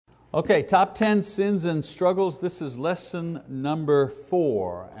Okay, top 10 sins and struggles. This is lesson number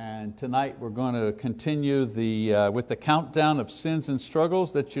 4, and tonight we're going to continue with the countdown of sins and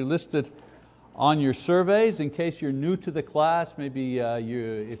struggles that you listed on your surveys. In case you're new to the class, maybe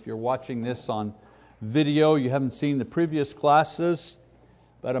if you're watching this on video, you haven't seen the previous classes.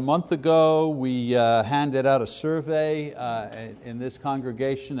 About a month ago, we handed out a survey in this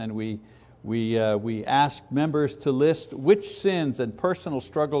congregation, and we asked members to list which sins and personal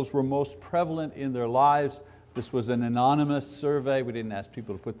struggles were most prevalent in their lives. This was an anonymous survey. We didn't ask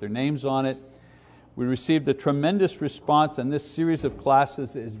people to put their names on it. We received a tremendous response, and this series of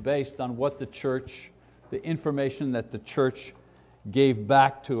classes is based on what the information that the church gave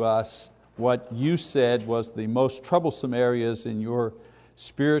back to us, what you said was the most troublesome areas in your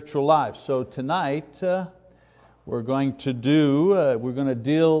spiritual life. So tonight, we're going to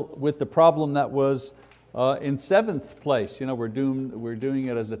deal with the problem that was in 7th place. You know, we're doing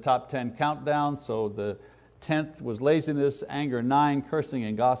it as a top 10 countdown. So the 10th was laziness, anger 9, cursing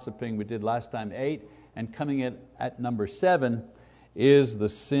and gossiping. We did last time 8, and coming in at number 7 is the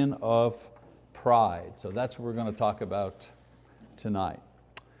sin of pride. So that's what we're going to talk about tonight.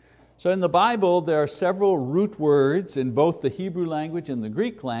 So in the Bible, there are several root words in both the Hebrew language and the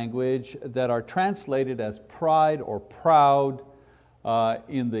Greek language that are translated as pride or proud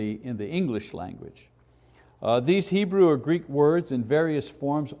in the English language. These Hebrew or Greek words in various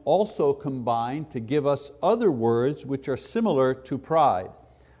forms also combine to give us other words which are similar to pride.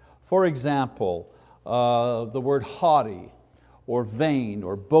 For example, the word haughty or vain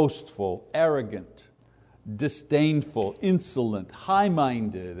or boastful, arrogant, disdainful, insolent,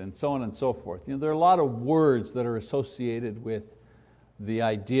 high-minded, and so on and so forth. You know, there are a lot of words that are associated with the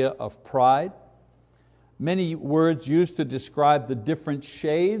idea of pride. Many words used to describe the different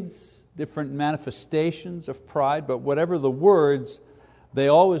shades, different manifestations of pride, but whatever the words, they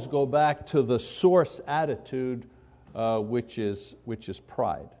always go back to the source attitude, which is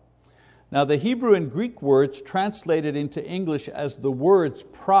pride. Now the Hebrew and Greek words translated into English as the words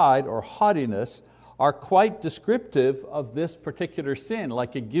pride or haughtiness are quite descriptive of this particular sin.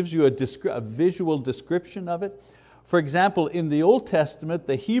 Like it gives you a visual description of it. For example, in the Old Testament,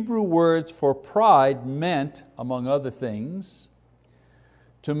 the Hebrew words for pride meant, among other things,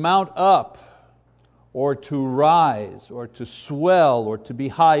 to mount up, or to rise, or to swell, or to be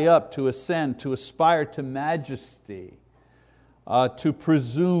high up, to ascend, to aspire to majesty, to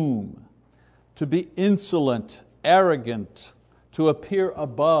presume, to be insolent, arrogant, to appear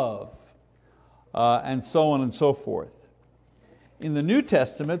above, and so on and so forth. In the New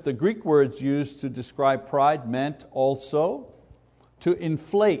Testament, the Greek words used to describe pride meant also to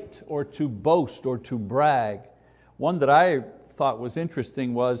inflate or to boast or to brag. One that I thought was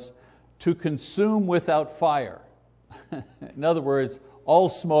interesting was to consume without fire. In other words, all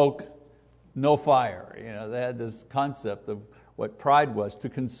smoke, no fire. You know, they had this concept of what pride was, to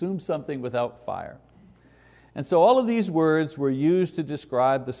consume something without fire. And so all of these words were used to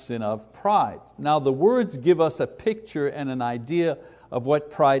describe the sin of pride. Now the words give us a picture and an idea of what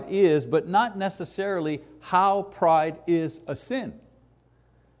pride is, but not necessarily how pride is a sin.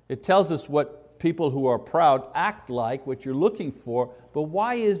 It tells us what people who are proud act like, what you're looking for, but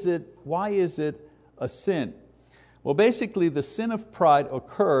why is it a sin? Well, basically the sin of pride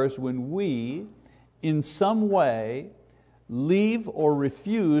occurs when we, in some way, leave or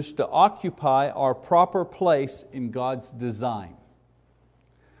refuse to occupy our proper place in God's design.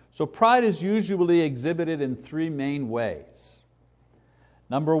 So pride is usually exhibited in 3 main ways.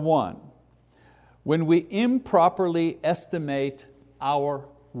 Number 1, when we improperly estimate our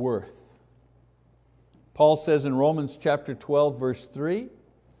worth. Paul says in Romans chapter 12, verse 3,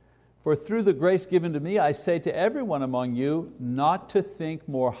 "For through the grace given to me, I say to everyone among you, not to think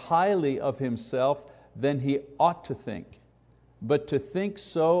more highly of himself than he ought to think, but to think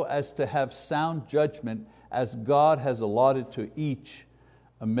so as to have sound judgment, as God has allotted to each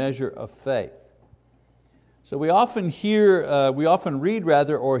a measure of faith." So we often read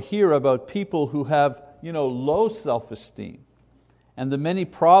or hear about people who have low self-esteem, and the many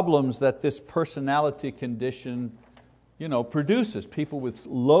problems that this personality condition produces. People with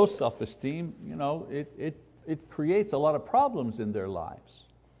low self-esteem, it creates a lot of problems in their lives.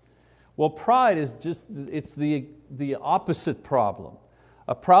 Well, pride is it's the opposite problem.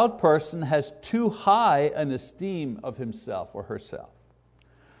 A proud person has too high an esteem of himself or herself.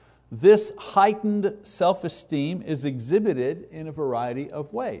 This heightened self-esteem is exhibited in a variety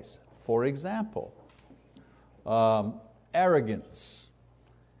of ways. For example, arrogance.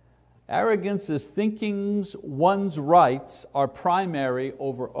 Arrogance is thinking one's rights are primary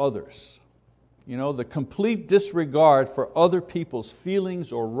over others. The complete disregard for other people's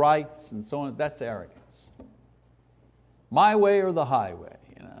feelings or rights and so on, that's arrogance. My way or the highway.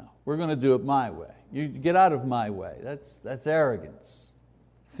 We're going to do it my way. You get out of my way. That's arrogance.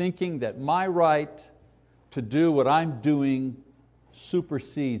 Thinking that my right to do what I'm doing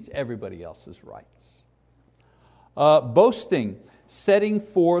supersedes everybody else's rights. Boasting, setting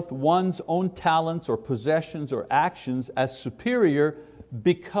forth one's own talents or possessions or actions as superior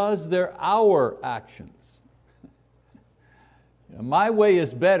because they're our actions. My way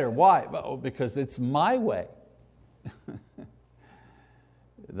is better. Why? Well, because it's my way.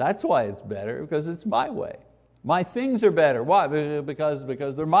 That's why it's better, because it's my way. My things are better. Why? Because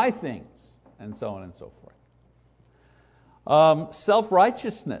they're my things, and so on and so forth.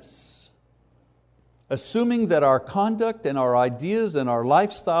 Self-righteousness, assuming that our conduct and our ideas and our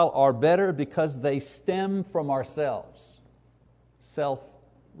lifestyle are better because they stem from ourselves.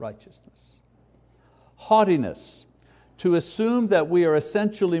 Self-righteousness. Haughtiness, to assume that we are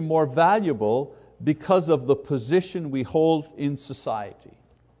essentially more valuable because of the position we hold in society.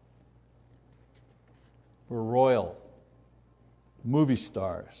 We're royal, movie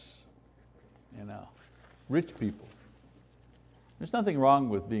stars, rich people. There's nothing wrong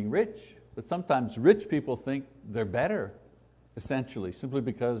with being rich, but sometimes rich people think they're better, essentially, simply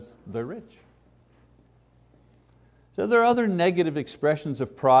because they're rich. So there are other negative expressions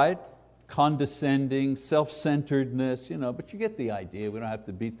of pride, condescending, self-centeredness, but you get the idea. We don't have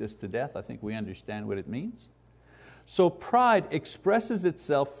to beat this to death. I think we understand what it means. So pride expresses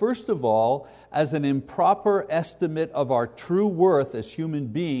itself, first of all, as an improper estimate of our true worth as human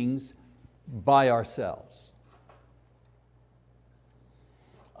beings by ourselves.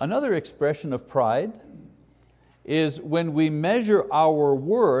 Another expression of pride is when we measure our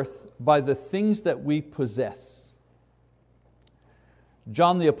worth by the things that we possess.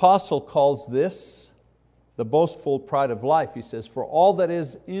 John the Apostle calls this the boastful pride of life. He says, for all that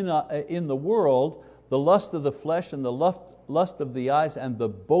is in the world, the lust of the flesh and the lust of the eyes and the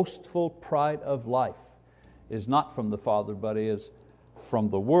boastful pride of life is not from the Father, but is from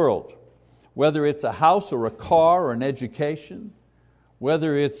the world. Whether it's a house or a car or an education,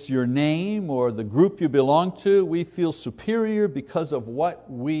 whether it's your name or the group you belong to, we feel superior because of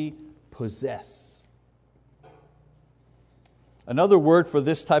what we possess. Another word for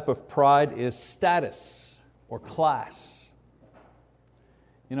this type of pride is status or class.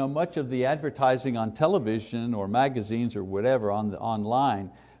 Much of the advertising on television or magazines or whatever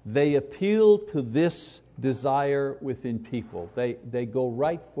online, they appeal to this desire within people. They go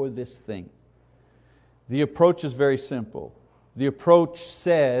right for this thing. The approach is very simple. The approach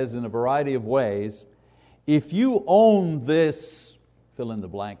says in a variety of ways, if you own this, fill in the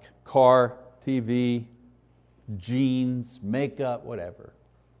blank, car, TV, jeans, makeup, whatever.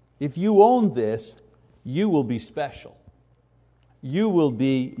 If you own this, you will be special. You will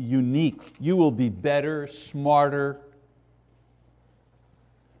be unique. You will be better, smarter,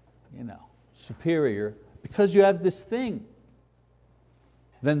 superior, because you have this thing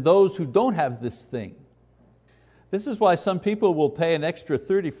than those who don't have this thing. This is why some people will pay an extra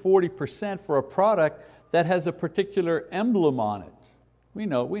 30-40% for a product that has a particular emblem on it. We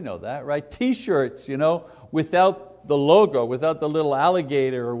know that, right? T-shirts, without the logo, without the little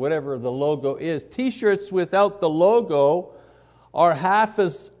alligator or whatever the logo is. T-shirts without the logo are half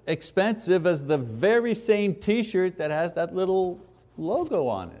as expensive as the very same T-shirt that has that little logo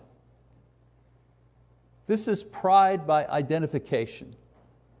on it. This is pride by identification,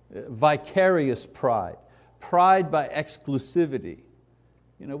 vicarious pride, pride by exclusivity.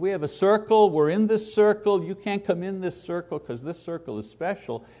 We have a circle, we're in this circle, you can't come in this circle because this circle is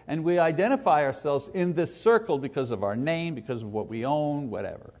special, and we identify ourselves in this circle because of our name, because of what we own,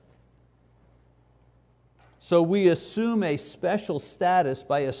 whatever. So we assume a special status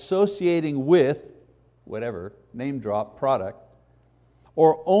by associating with, whatever, name drop, product,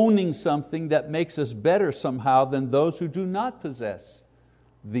 or owning something that makes us better somehow than those who do not possess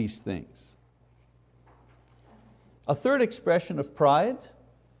these things. A third expression of pride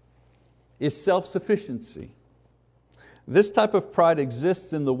is self-sufficiency. This type of pride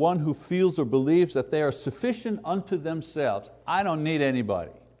exists in the one who feels or believes that they are sufficient unto themselves. I don't need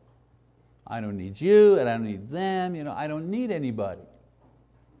anybody. I don't need you, and I don't need them. I don't need anybody.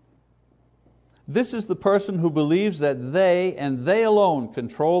 This is the person who believes that they and they alone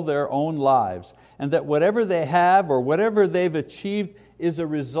control their own lives, and that whatever they have or whatever they've achieved is a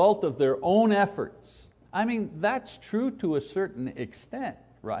result of their own efforts. That's true to a certain extent,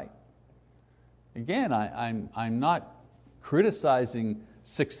 right? Again, I'm not criticizing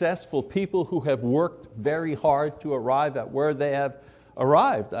successful people who have worked very hard to arrive at where they have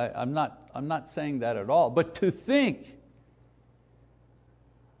arrived. I'm not not saying that at all. But to think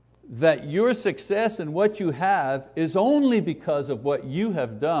that your success and what you have is only because of what you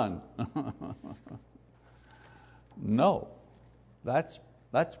have done. No, that's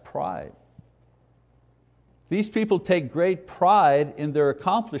pride. These people take great pride in their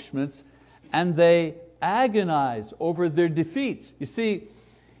accomplishments and they agonize over their defeats. You see,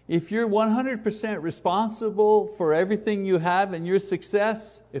 if you're 100% responsible for everything you have and your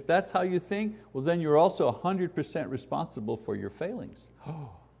success, if that's how you think, well then you're also 100% responsible for your failings.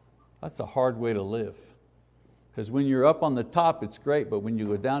 That's a hard way to live. Because when you're up on the top, it's great, but when you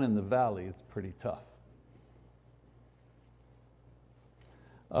go down in the valley, it's pretty tough.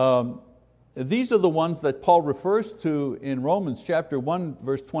 These are the ones that Paul refers to in Romans chapter 1,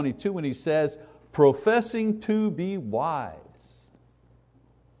 verse 22, when he says, professing to be wise.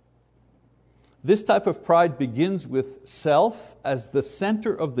 This type of pride begins with self as the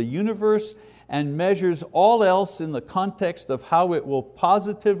center of the universe and measures all else in the context of how it will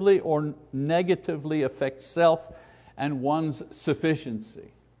positively or negatively affect self and one's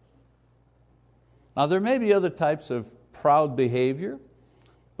sufficiency. Now there may be other types of proud behavior,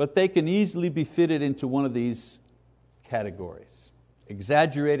 but they can easily be fitted into one of these categories.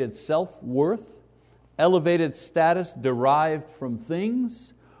 Exaggerated self-worth, elevated status derived from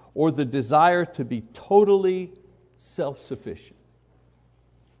things, or the desire to be totally self-sufficient.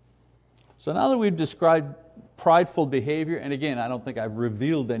 So now that we've described prideful behavior, and again, I don't think I've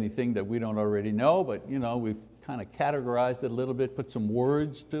revealed anything that we don't already know, but we've kind of categorized it a little bit, put some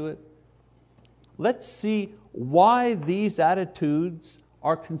words to it. Let's see why these attitudes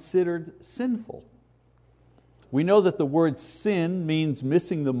are considered sinful. We know that the word sin means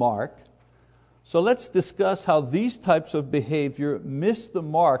missing the mark. So let's discuss how these types of behavior miss the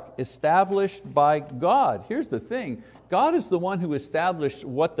mark established by God. Here's the thing, God is the one who established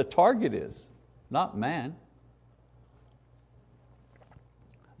what the target is, not man.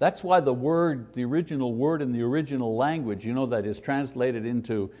 That's why the original word in the original language, that is translated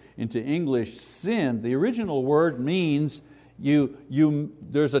into English, sin, the original word means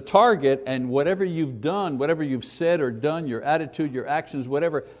there's a target, and whatever you've done, whatever you've said or done, your attitude, your actions,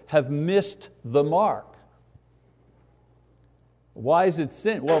 whatever, have missed the mark. Why is it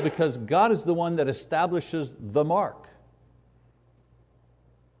sin? Well, because God is the one that establishes the mark.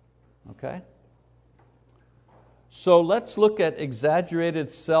 Okay? So let's look at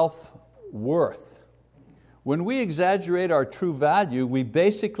exaggerated self-worth. When we exaggerate our true value, we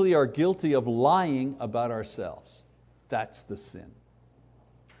basically are guilty of lying about ourselves. That's the sin.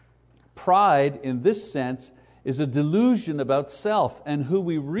 Pride, in this sense, is a delusion about self and who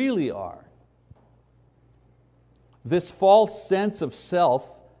we really are. This false sense of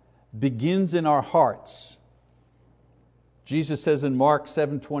self begins in our hearts. Jesus says in Mark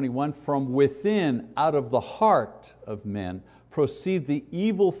 7:21, from within, out of the heart of men, proceed the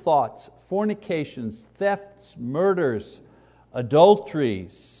evil thoughts, fornications, thefts, murders,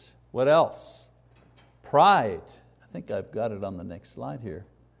 adulteries. What else? Pride. I think I've got it on the next slide here.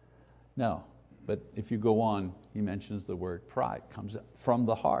 No, but if you go on, he mentions the word pride, comes from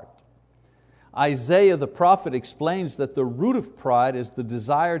the heart. Isaiah the prophet explains that the root of pride is the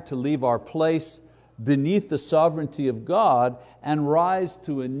desire to leave our place beneath the sovereignty of God and rise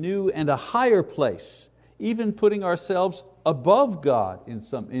to a new and a higher place, even putting ourselves above God in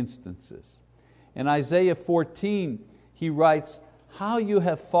some instances. In Isaiah 14, he writes, how you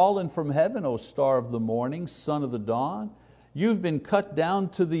have fallen from heaven, O star of the morning, son of the dawn. You've been cut down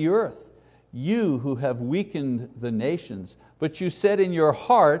to the earth, you who have weakened the nations. But you said in your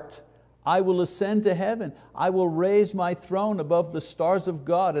heart, I will ascend to heaven. I will raise my throne above the stars of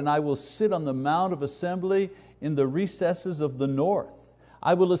God, and I will sit on the mount of assembly in the recesses of the north.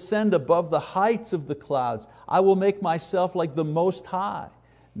 I will ascend above the heights of the clouds. I will make myself like the Most High.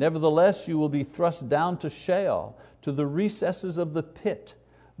 Nevertheless, you will be thrust down to Sheol, to the recesses of the pit.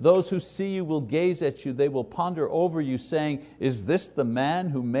 Those who see you will gaze at you. They will ponder over you, saying, is this the man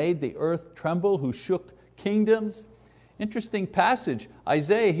who made the earth tremble, who shook kingdoms? Interesting passage.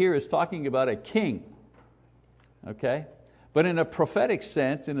 Isaiah here is talking about a king. Okay? But in a prophetic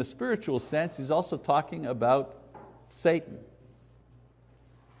sense, in a spiritual sense, he's also talking about Satan.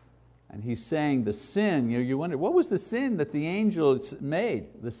 And he's saying the sin, you wonder, what was the sin that the angels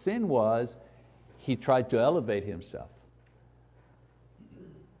made? The sin was he tried to elevate himself.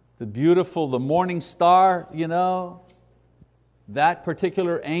 The beautiful, the morning star, that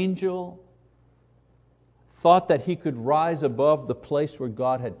particular angel thought that he could rise above the place where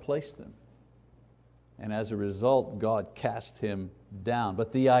God had placed him. And as a result, God cast him down.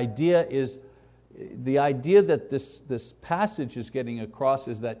 But the idea is the idea that this passage is getting across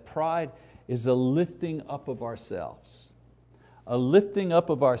is that pride is a lifting up of ourselves. A lifting up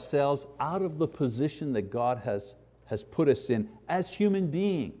of ourselves out of the position that God has put us in as human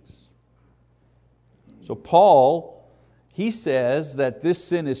beings. So Paul, he says that this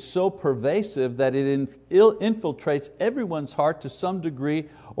sin is so pervasive that it infiltrates everyone's heart to some degree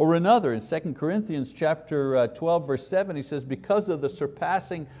or another. In 2 Corinthians chapter 12, verse 7, he says, because of the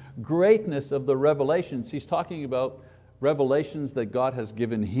surpassing greatness of the revelations. He's talking about revelations that God has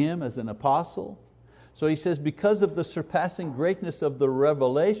given him as an apostle. So he says, because of the surpassing greatness of the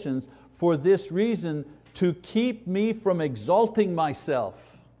revelations, for this reason, to keep me from exalting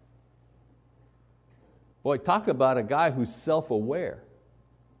myself. Boy, talk about a guy who's self-aware.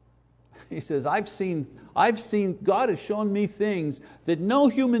 He says, I've seen, God has shown me things that no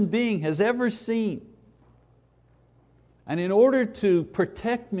human being has ever seen. And in order to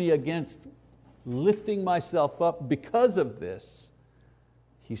protect me against lifting myself up because of this,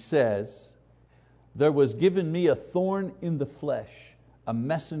 he says, there was given me a thorn in the flesh, a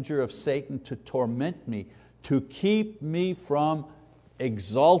messenger of Satan to torment me, to keep me from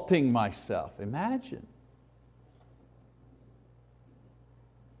exalting myself. Imagine.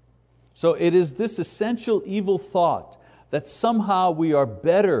 So it is this essential evil thought that somehow we are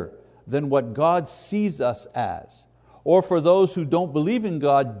better than what God sees us as, or for those who don't believe in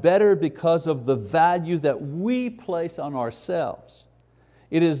God, better because of the value that we place on ourselves.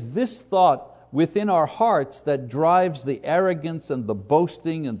 It is this thought within our hearts that drives the arrogance and the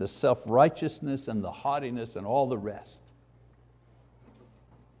boasting and the self-righteousness and the haughtiness and all the rest.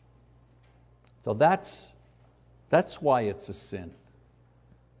 So that's why it's a sin.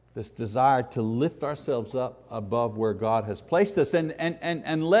 This desire to lift ourselves up above where God has placed us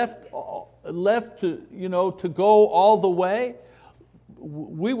and left to go all the way,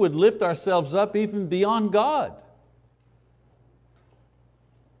 we would lift ourselves up even beyond God.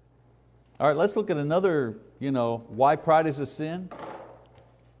 All right, let's look at another, why pride is a sin.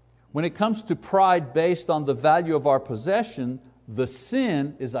 When it comes to pride based on the value of our possession, the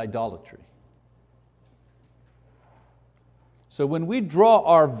sin is idolatry. So when we draw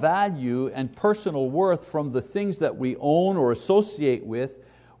our value and personal worth from the things that we own or associate with,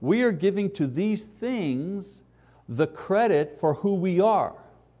 we are giving to these things the credit for who we are.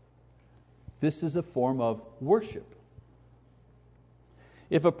 This is a form of worship.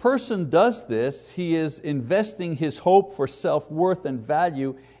 If a person does this, he is investing his hope for self-worth and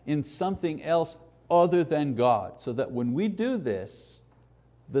value in something else other than God. So that when we do this,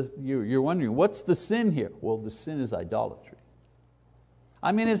 you're wondering, what's the sin here? Well, the sin is idolatry.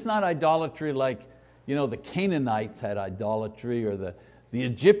 I mean, it's not idolatry like the Canaanites had idolatry, or the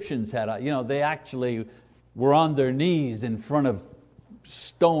Egyptians had, they actually were on their knees in front of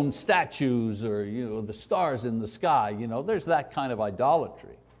stone statues, or the stars in the sky. There's that kind of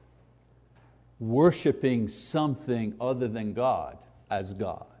idolatry. Worshipping something other than God as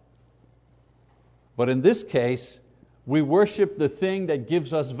God. But in this case, we worship the thing that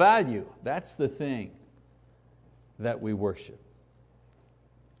gives us value. That's the thing that we worship.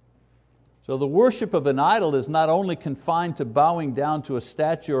 So the worship of an idol is not only confined to bowing down to a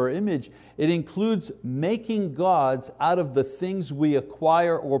statue or image, it includes making gods out of the things we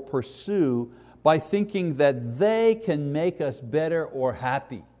acquire or pursue by thinking that they can make us better or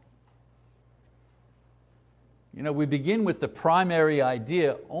happy. We begin with the primary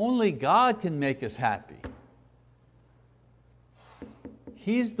idea, only God can make us happy.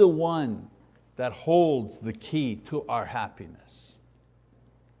 He's the one that holds the key to our happiness.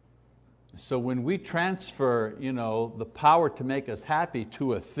 So when we transfer the power to make us happy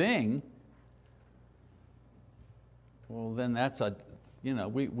to a thing, well then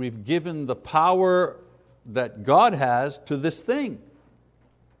we've given the power that God has to this thing.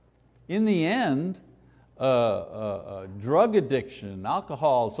 In the end, drug addiction,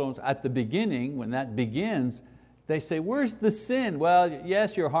 alcohol, so at the beginning, when that begins, they say, where's the sin? Well,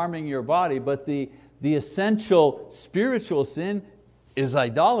 yes, you're harming your body, but the essential spiritual sin is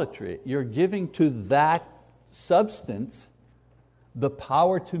idolatry. You're giving to that substance the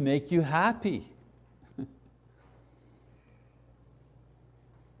power to make you happy.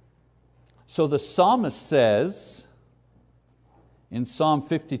 So the psalmist says in Psalm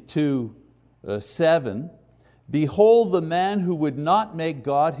 52:7, behold the man who would not make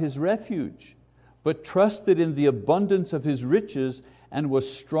God his refuge, but trusted in the abundance of his riches and was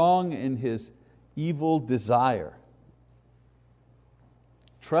strong in his evil desire.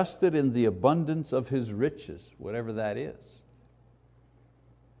 Trusted in the abundance of his riches, whatever that is.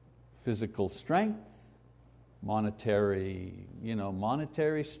 Physical strength, monetary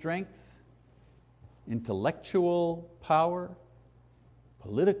strength, intellectual power,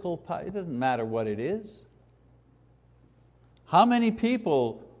 political power, it doesn't matter what it is. How many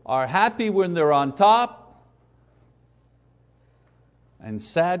people are happy when they're on top and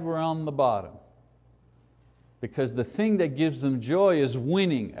sad we're on the bottom? Because the thing that gives them joy is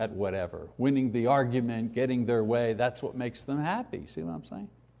winning at whatever, winning the argument, getting their way. That's what makes them happy. See what I'm saying?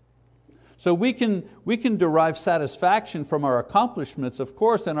 So we can derive satisfaction from our accomplishments, of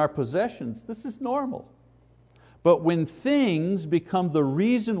course, and our possessions. This is normal. But when things become the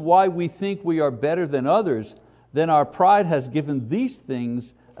reason why we think we are better than others, then our pride has given these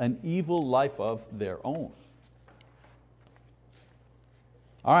things an evil life of their own.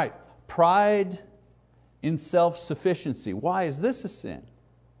 All right, pride in self-sufficiency. Why is this a sin?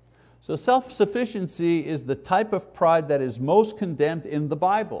 So self-sufficiency is the type of pride that is most condemned in the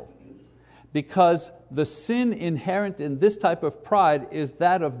Bible, because the sin inherent in this type of pride is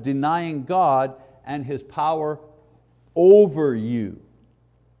that of denying God and His power over you.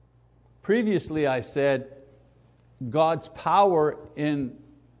 Previously I said God's power in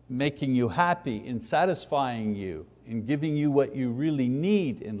making you happy, in satisfying you, in giving you what you really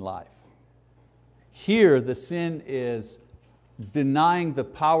need in life. Here the sin is denying the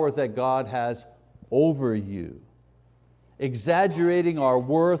power that God has over you. Exaggerating our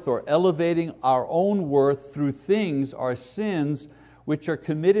worth or elevating our own worth through things are sins which are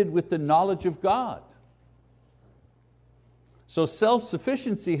committed with the knowledge of God. So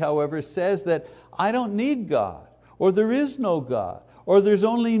self-sufficiency, however, says that I don't need God, or there is no God, or there's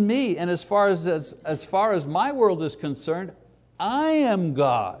only me, and as far as my world is concerned, I am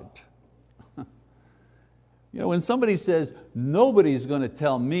God. You know, when somebody says, nobody's going to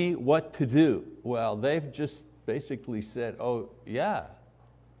tell me what to do, well, they've just basically said, oh yeah.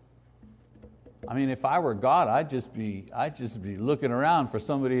 I mean, if I were God, I'd just be looking around for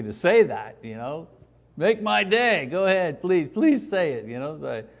somebody to say that, you know. Make my day, go ahead, please say it. You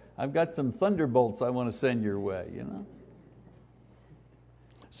know, I've got some thunderbolts I want to send your way. You know?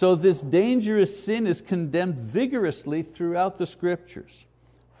 So this dangerous sin is condemned vigorously throughout the Scriptures.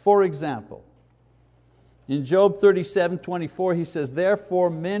 For example, in Job 37:24 he says, therefore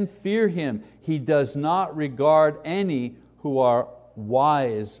men fear Him, He does not regard any who are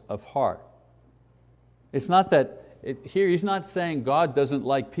wise of heart. It's not that, here he's not saying God doesn't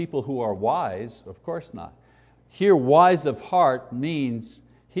like people who are wise, of course not. Here wise of heart means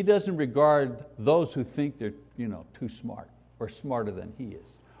He doesn't regard those who think they're too smart or smarter than He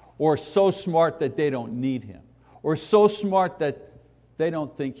is, or so smart that they don't need Him, or so smart that they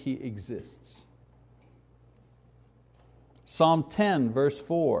don't think He exists. Psalm 10 verse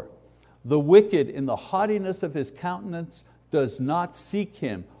 4, the wicked in the haughtiness of his countenance does not seek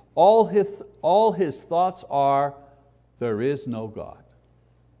Him. All his thoughts are, there is no God.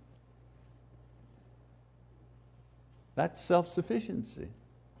 That's self-sufficiency.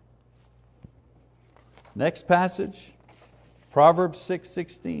 Next passage, Proverbs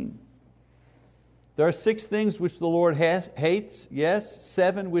 6:16. There are 6 things which the Lord hates, yes,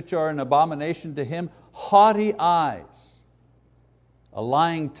 7 which are an abomination to Him: haughty eyes, a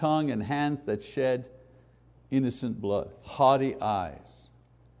lying tongue, and hands that shed innocent blood. Haughty eyes.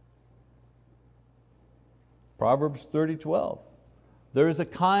 Proverbs 30:12. There is a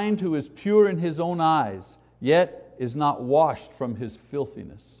kind who is pure in his own eyes, yet is not washed from his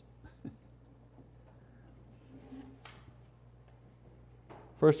filthiness.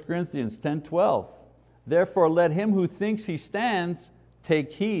 1 Corinthians 10:12. Therefore let him who thinks he stands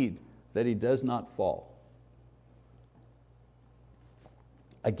take heed that he does not fall.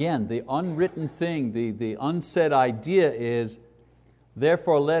 Again, the unwritten thing, the unsaid idea is,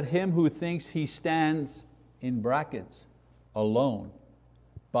 therefore let him who thinks he stands, in brackets, alone,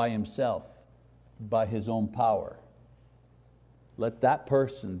 by himself, by his own power. Let that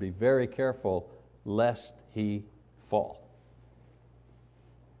person be very careful lest he fall.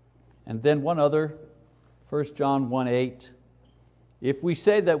 And then one other, 1 John 1:8. If we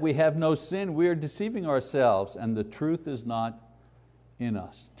say that we have no sin, we are deceiving ourselves, and the truth is not in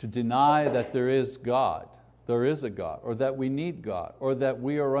us. To deny that there is God, there is a God, or that we need God, or that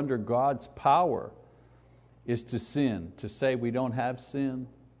we are under God's power, is to sin. To say we don't have sin,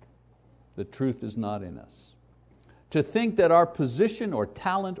 the truth is not in us. To think that our position or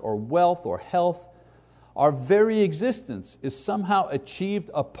talent or wealth or health, our very existence, is somehow achieved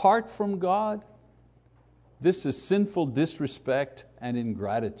apart from God, this is sinful disrespect and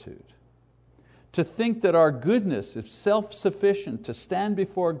ingratitude. To think that our goodness is self-sufficient to stand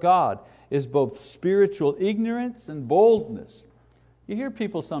before God is both spiritual ignorance and boldness. You hear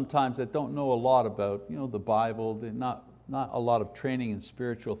people sometimes that don't know a lot about the Bible, not a lot of training in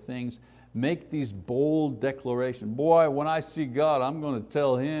spiritual things, make these bold declarations. Boy, when I see God, I'm going to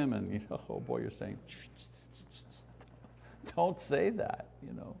tell Him, and oh boy, you're saying, don't say that.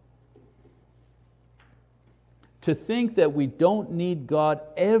 To think that we don't need God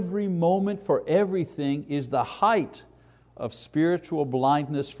every moment for everything is the height of spiritual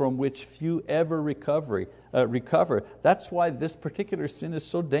blindness from which few ever recover. That's why this particular sin is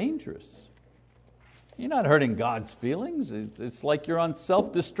so dangerous. You're not hurting God's feelings. It's like you're on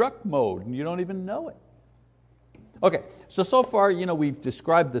self-destruct mode and you don't even know it. Okay, so far we've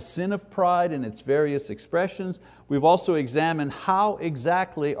described the sin of pride and its various expressions. We've also examined how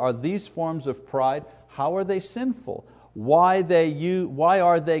exactly are these forms of pride, how are they sinful? Why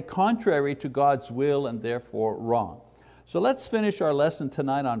are they contrary to God's will and therefore wrong? So let's finish our lesson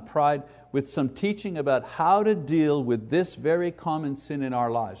tonight on pride with some teaching about how to deal with this very common sin in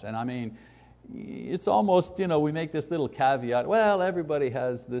our lives. And I mean, it's almost, we make this little caveat, well, everybody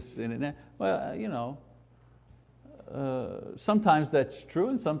has this sin. Well, sometimes that's true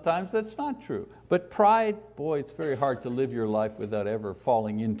and sometimes that's not true. But pride, boy, it's very hard to live your life without ever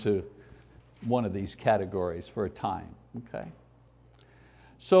falling into one of these categories for a time. Okay?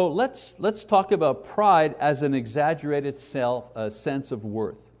 So let's talk about pride as an exaggerated sense of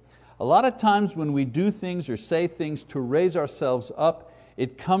worth. A lot of times when we do things or say things to raise ourselves up,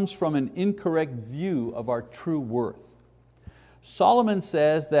 it comes from an incorrect view of our true worth. Solomon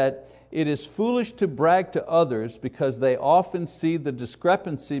says that it is foolish to brag to others because they often see the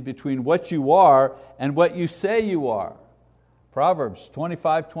discrepancy between what you are and what you say you are. Proverbs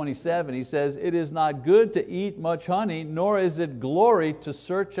 25:27, he says, it is not good to eat much honey, nor is it glory to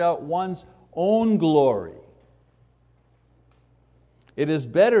search out one's own glory. It is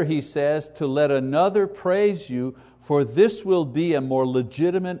better, he says, to let another praise you, for this will be a more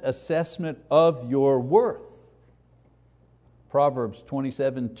legitimate assessment of your worth. Proverbs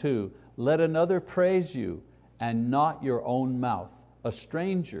 27:2, let another praise you, and not your own mouth, a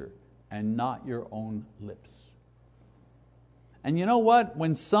stranger, and not your own lips. And you know what?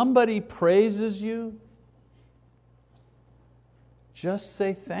 When somebody praises you, just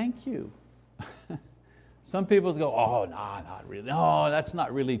say thank you. Some people go, oh, no, not really. No, that's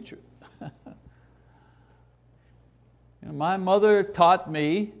not really true. My mother taught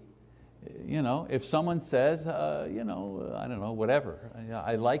me, if someone says, I don't know, whatever,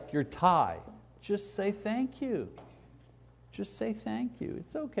 I like your tie, just say thank you. Just say thank you.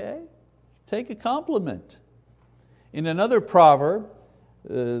 It's okay. Take a compliment. In another proverb,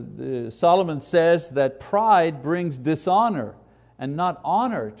 Solomon says that pride brings dishonor and not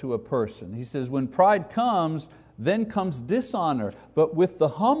honor to a person. He says when pride comes, then comes dishonor, but with the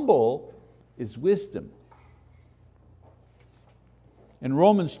humble is wisdom. In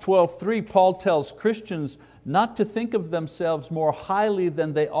Romans 12:3, Paul tells Christians not to think of themselves more highly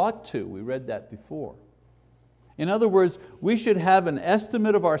than they ought to. We read that before. In other words, we should have an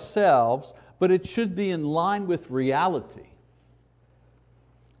estimate of ourselves, but it should be in line with reality.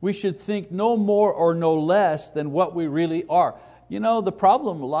 We should think no more or no less than what we really are. The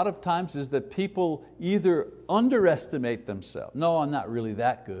problem a lot of times is that people either underestimate themselves. No, I'm not really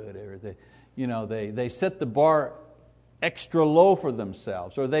that good. Or they set the bar extra low for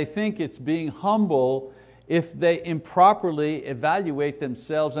themselves. Or they think it's being humble if they improperly evaluate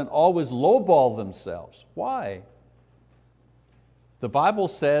themselves and always lowball themselves. Why? The Bible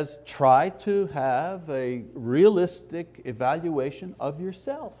says, try to have a realistic evaluation of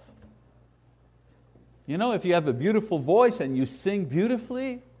yourself. If you have a beautiful voice and you sing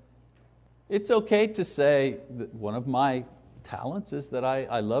beautifully, it's okay to say that one of my talents is that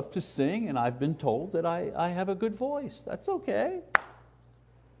I love to sing, and I've been told that I have a good voice. That's okay.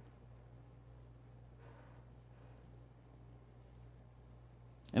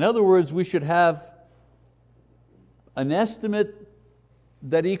 In other words, we should have an estimate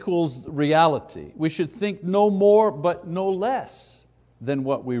that equals reality. We should think no more but no less than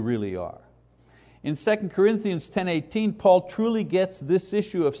what we really are. In 2 Corinthians 10:18, Paul truly gets this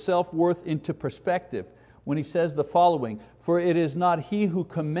issue of self-worth into perspective when he says the following, for it is not he who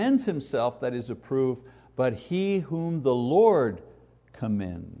commends himself that is approved, but he whom the Lord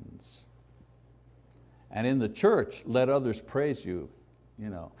commends. And in the church, let others praise you.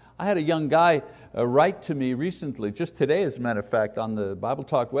 I had a young guy write to me recently, just today as a matter of fact, on the Bible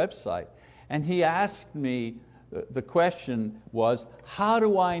Talk website, and he asked me, the question was, how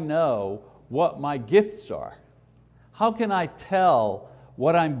do I know what my gifts are? How can I tell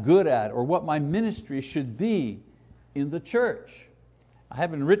what I'm good at or what my ministry should be in the church? I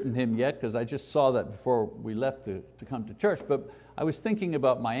haven't written him yet because I just saw that before we left to come to church, but I was thinking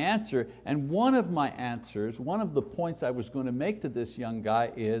about my answer, and one of my answers, one of the points I was going to make to this young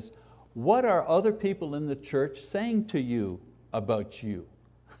guy is, What are other people in the church saying to you about you?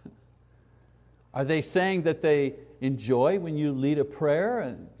 Are they saying that they enjoy when you lead a prayer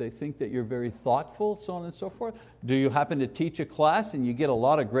and they think that you're very thoughtful, so on and so forth? Do you happen to teach a class and you get a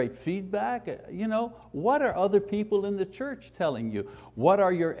lot of great feedback? What are other people in the church telling you? What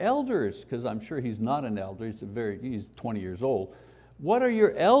are your elders? Because I'm sure he's not an elder, he's 20 years old. What are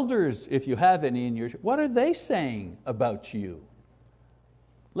your elders, if you have any in your church? What are they saying about you?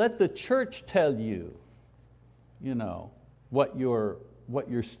 Let the church tell you, what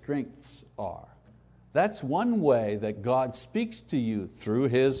your strengths are. That's one way that God speaks to you, through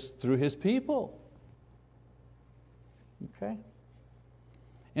His people. Okay?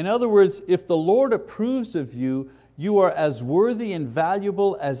 In other words, if the Lord approves of you, you are as worthy and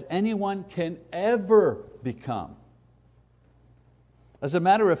valuable as anyone can ever become. As a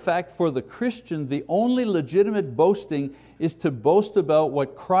matter of fact, for the Christian, the only legitimate boasting is to boast about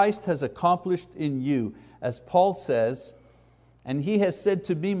what Christ has accomplished in you. As Paul says, and He has said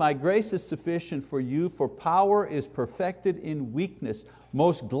to me, my grace is sufficient for you, for power is perfected in weakness.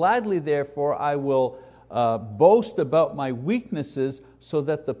 Most gladly, therefore, I will boast about my weaknesses, so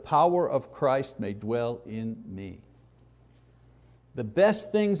that the power of Christ may dwell in me. The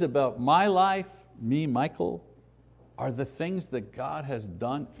best things about my life, me, Michael, are the things that God has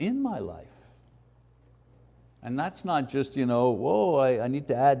done in my life. And that's not just, I need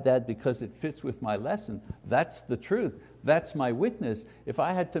to add that because it fits with my lesson. That's the truth. That's my witness. If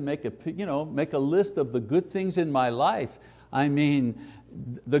I had to make a list of the good things in my life,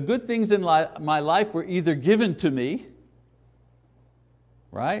 the good things in my life were either given to me,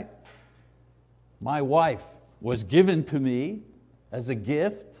 right? My wife was given to me as a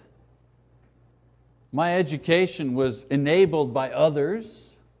gift. My education was enabled by others.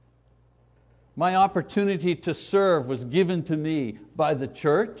 My opportunity to serve was given to me by the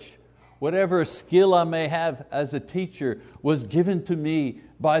church. Whatever skill I may have as a teacher was given to me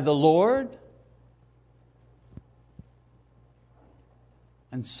by the Lord.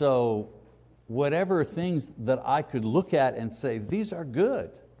 And so, whatever things that I could look at and say, these are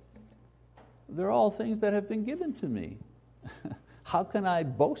good, they're all things that have been given to me. How can I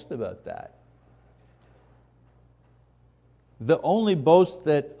boast about that? The only boast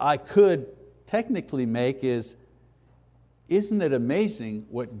that I could technically make is, isn't it amazing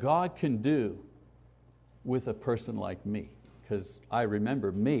what God can do with a person like me? Because I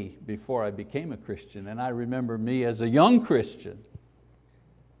remember me before I became a Christian, and I remember me as a young Christian.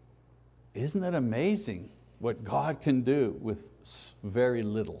 Isn't it amazing what God can do with very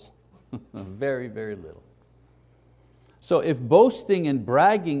little? Very, very little. So if boasting and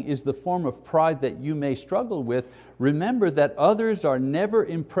bragging is the form of pride that you may struggle with, remember that others are never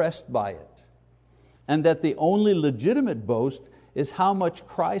impressed by it, and that the only legitimate boast is how much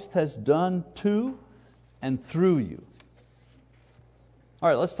Christ has done to and through you. All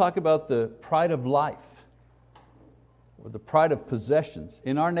right, let's talk about the pride of life, or the pride of possessions.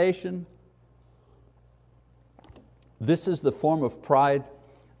 In our nation, this is the form of pride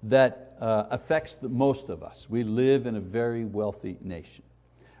that affects most of us. We live in a very wealthy nation.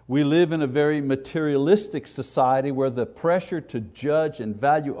 We live in a very materialistic society where the pressure to judge and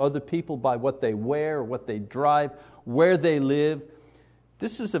value other people by what they wear, what they drive, where they live,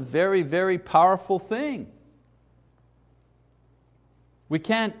 this is a very, very powerful thing. We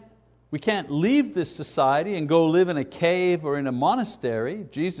can't leave this society and go live in a cave or in a monastery.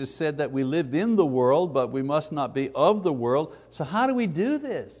 Jesus said that we lived in the world, but we must not be of the world. So how do we do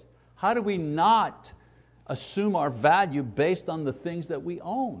this? How do we not assume our value based on the things that we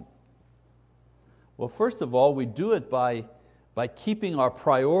own? Well, first of all, we do it by keeping our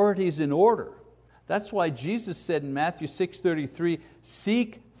priorities in order. That's why Jesus said in Matthew 6:33,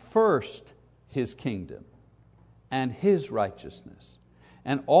 seek first His kingdom and His righteousness,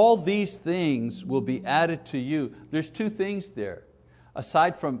 and all these things will be added to you. There's two things there.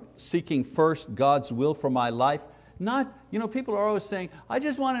 Aside from seeking first God's will for my life, people are always saying, I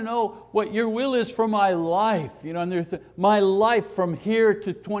just want to know what your will is for my life. And there's my life from here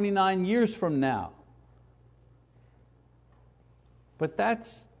to 29 years from now. But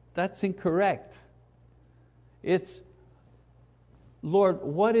that's incorrect. It's, Lord,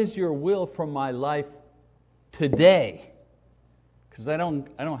 what is your will for my life today? Because I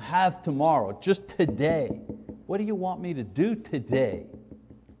don't have tomorrow, just today. What do you want me to do today?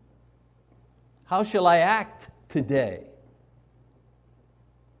 How shall I act today?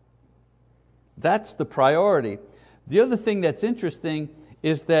 That's the priority. The other thing that's interesting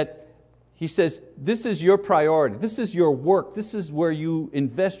is that He says, this is your priority, this is your work, this is where you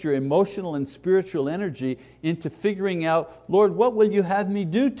invest your emotional and spiritual energy into figuring out, Lord, what will you have me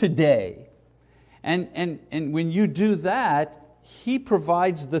do today? And when you do that, He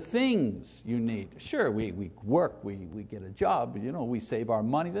provides the things you need. Sure, we work, we get a job, we save our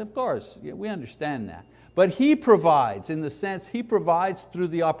money, of course, we understand that. But He provides, in the sense He provides through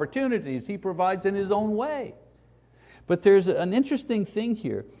the opportunities, He provides in His own way. But there's an interesting thing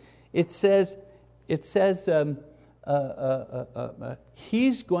here. It says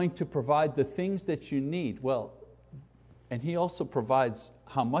He's going to provide the things that you need. Well, and He also provides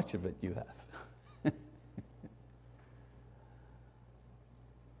how much of it you have.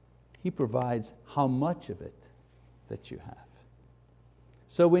 He provides how much of it that you have.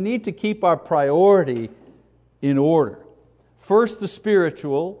 So we need to keep our priority in order. First the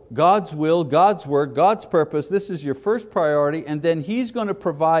spiritual, God's will, God's work, God's purpose. This is your first priority, and then He's going to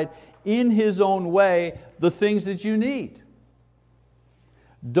provide in His own way the things that you need.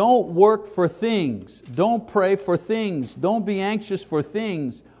 Don't work for things. Don't pray for things. Don't be anxious for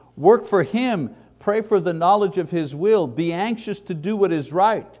things. Work for Him. Pray for the knowledge of His will. Be anxious to do what is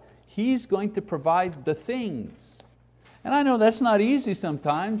right. He's going to provide the things. And I know that's not easy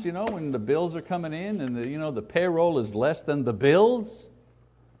sometimes, when the bills are coming in and the payroll is less than the bills.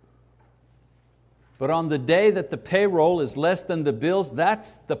 But on the day that the payroll is less than the bills,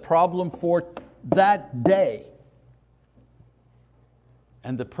 that's the problem for that day.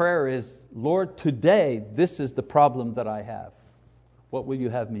 And the prayer is, Lord, today this is the problem that I have. What will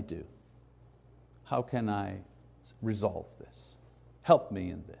you have me do? How can I resolve this? Help me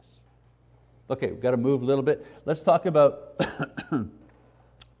in this. Okay, we've got to move a little bit. Let's talk about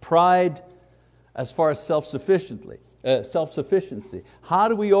pride as far as self-sufficiency. How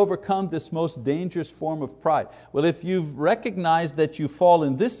do we overcome this most dangerous form of pride? Well, if you've recognized that you fall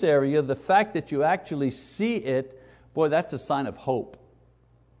in this area, the fact that you actually see it, boy, that's a sign of hope.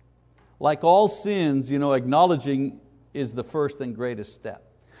 Like all sins, acknowledging is the first and greatest step.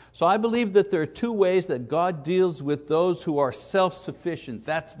 So I believe that there are two ways that God deals with those who are self-sufficient.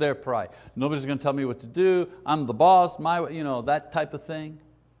 That's their pride. Nobody's going to tell me what to do. I'm the boss, that type of thing.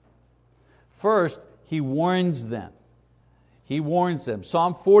 First, He warns them. He warns them.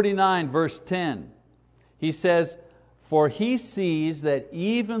 Psalm 49 verse 10. He says, for He sees that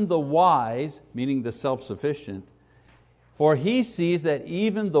even the wise, meaning the self-sufficient, for He sees that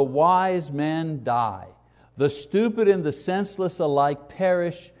even the wise men die. The stupid and the senseless alike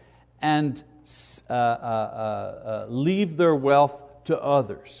perish and leave their wealth to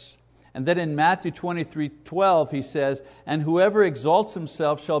others. And then in Matthew 23:12 He says, and whoever exalts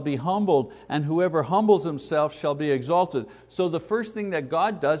himself shall be humbled, and whoever humbles himself shall be exalted. So the first thing that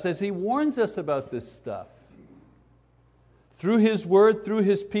God does is He warns us about this stuff. Through His word, through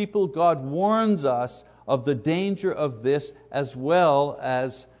His people, God warns us of the danger of this as well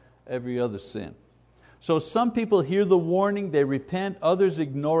as every other sin. So some people hear the warning, they repent, others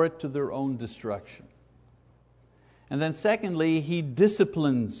ignore it to their own destruction. And then secondly, He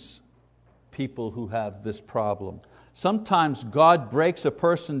disciplines people who have this problem. Sometimes God breaks a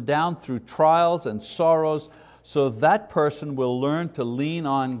person down through trials and sorrows so that person will learn to lean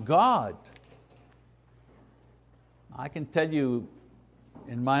on God. I can tell you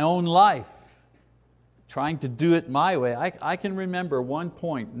in my own life, trying to do it my way, I can remember one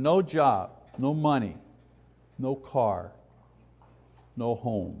point, no job, no money, no car, no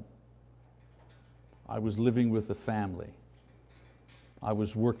home. I was living with a family. I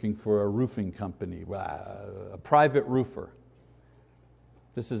was working for a roofing company, a private roofer.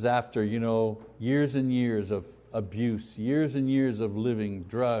 This is after years and years of abuse, years and years of living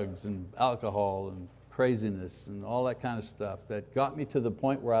drugs and alcohol and craziness and all that kind of stuff that got me to the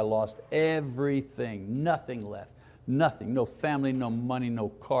point where I lost everything, nothing left, nothing, no family, no money, no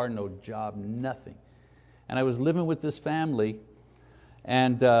car, no job, nothing. And I was living with this family,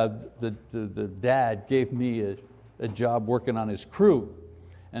 and the dad gave me a job working on his crew.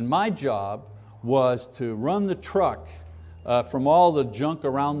 And my job was to run the truck from all the junk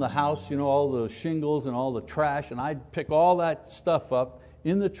around the house, all the shingles and all the trash, and I'd pick all that stuff up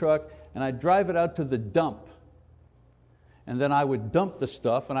in the truck and I'd drive it out to the dump. And then I would dump the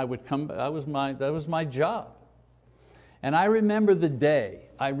stuff and I would come, that was my job. And I remember the day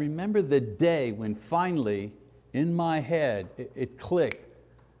when finally in my head it clicked,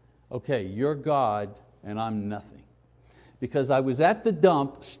 okay, you're God and I'm nothing. Because I was at the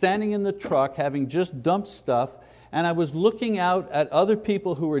dump, standing in the truck, having just dumped stuff, and I was looking out at other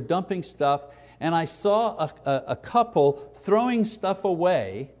people who were dumping stuff, and I saw a couple throwing stuff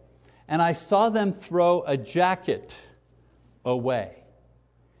away, and I saw them throw a jacket away.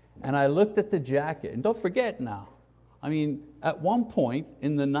 And I looked at the jacket, and don't forget now, I mean, at one point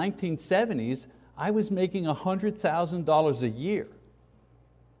in the 1970s, I was making $100,000 a year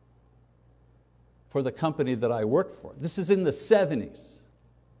for the company that I worked for. This is in the 70s.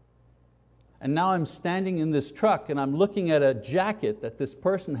 And now I'm standing in this truck and I'm looking at a jacket that this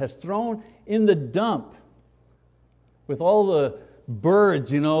person has thrown in the dump with all the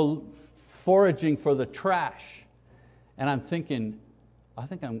birds, foraging for the trash. And I'm thinking, I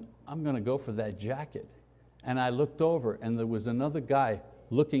think I'm going to go for that jacket. And I looked over and there was another guy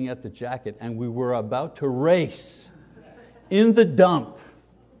looking at the jacket, and we were about to race in the dump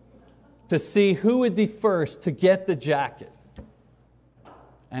to see who would be first to get the jacket.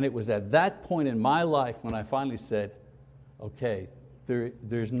 And it was at that point in my life when I finally said, okay,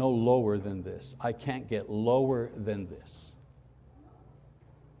 there's no lower than this. I can't get lower than this.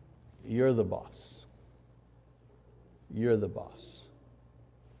 You're the boss. You're the boss.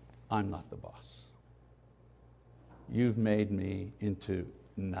 I'm not the boss. You've made me into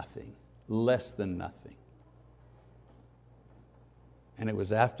nothing, less than nothing. And it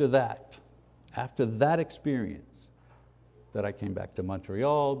was after that experience, that I came back to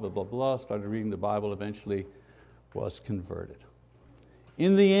Montreal, blah, blah, blah, started reading the Bible, eventually was converted.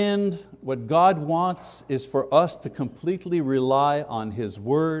 In the end, what God wants is for us to completely rely on His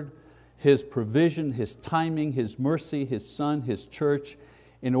Word, His provision, His timing, His mercy, His Son, His church,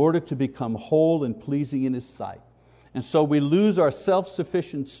 in order to become whole and pleasing in His sight. And so we lose our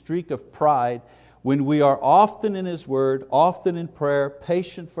self-sufficient streak of pride when we are often in His Word, often in prayer,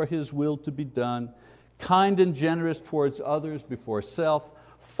 patient for His will to be done, kind and generous towards others before self,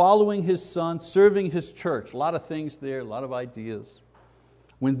 following His Son, serving His church. A lot of things there, a lot of ideas.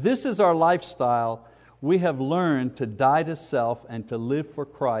 When this is our lifestyle, we have learned to die to self and to live for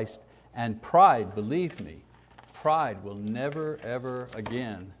Christ. And pride, believe me, pride will never ever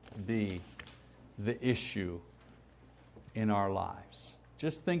again be the issue in our lives.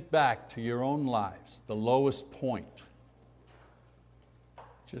 Just think back to your own lives, the lowest point.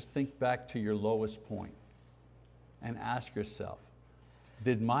 Just think back to your lowest point and ask yourself,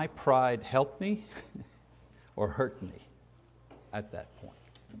 did my pride help me or hurt me at that point?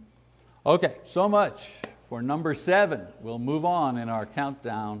 Okay, so much for number 7. We'll move on in our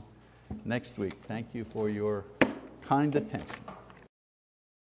countdown next week. Thank you for your kind attention.